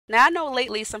Now, I know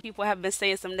lately some people have been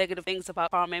saying some negative things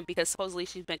about Carmen because supposedly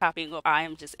she's been copying up I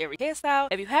Am Just Every hairstyle.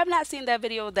 If you have not seen that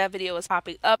video is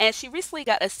popping up, and she recently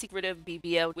got a secretive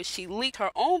BBL, which she leaked her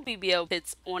own BBL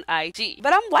bits on IG.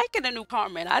 But I'm liking the new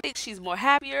Carmen. I think she's more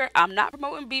happier. I'm not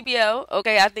promoting BBL,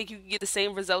 okay? I think you can get the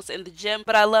same results in the gym,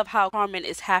 but I love how Carmen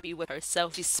is happy with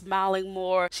herself. She's smiling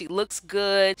more, she looks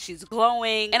good, she's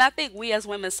glowing, and I think we as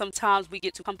women, sometimes we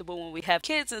get too comfortable when we have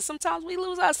kids, and sometimes we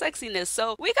lose our sexiness.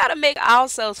 So we gotta make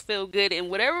ourselves feel good,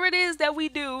 and whatever it is that we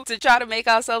do to try to make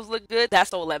ourselves look good,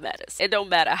 that's all that matters. It don't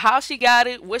matter how she got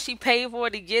it, what she paid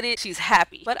for to get it, she's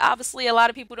happy. But obviously a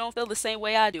lot of people don't feel the same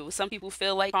way I do. Some people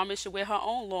feel like Carmen should wear her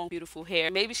own long beautiful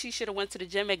hair. Maybe she should have went to the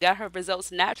gym and got her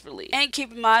results naturally. And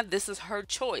keep in mind, this is her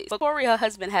choice. But Corey, her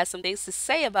husband, has some things to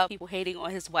say about people hating on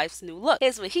his wife's new look.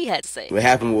 Here's what he had to say. What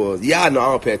happened was, yeah, I know I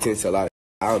don't pay attention to a lot of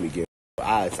I don't be getting.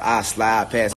 I slide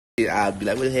past it, I'd be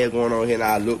like, what the hell going on here? And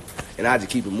I look, and I just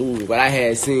keep it moving. But I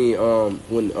had seen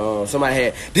when somebody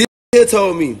had, this here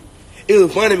told me, it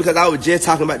was funny because I was just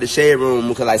talking about the shade room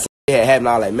because like something had happened.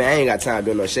 I was like, man, I ain't got time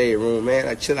to do no shade room, man.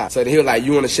 Like, chill out. So then he was like,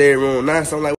 you in the shade room now?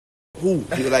 So I'm like, who?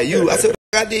 He was like, you. I said,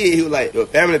 I did. He was like, your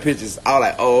family pictures. I was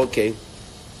like, oh, okay.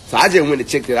 So I just went and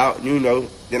checked it out, you know.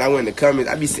 Then I went in the comments.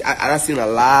 I seen a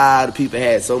lot of people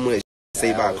had so much to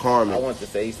say about Carmen. I want to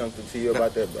say something to you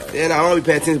about that, bro. And I don't be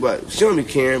paying attention, but she don't be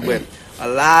caring. But a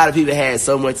lot of people had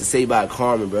so much to say about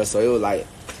Carmen, bro. So it was like,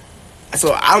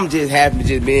 so I'm just happy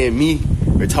just being me,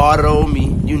 retarded old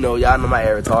me. You know, y'all know my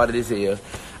ass retarded as hell.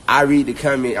 I read the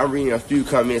comment. I'm reading a few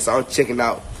comments, so I'm checking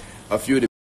out a few of the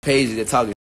pages that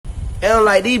talking. And I'm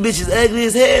like, these bitches ugly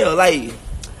as hell. Like,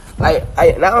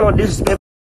 and I don't know disrespect,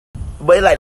 but it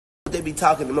like they be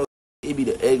talking the most. It be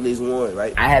the ugliest one,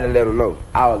 right? I had to let them know.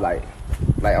 I was like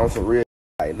on some real,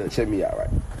 like, look, check me out, right?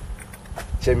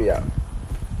 Check me out.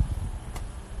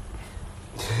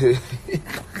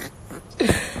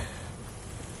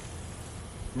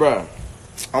 Bruh,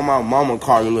 on my mama,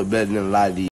 Carmen look better than a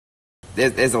lot of these.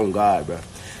 That's on God, bruh.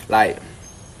 Like,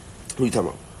 who you talking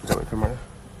about? You talking about? Come on.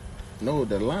 No,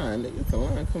 the line. It's a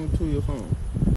line coming to your phone.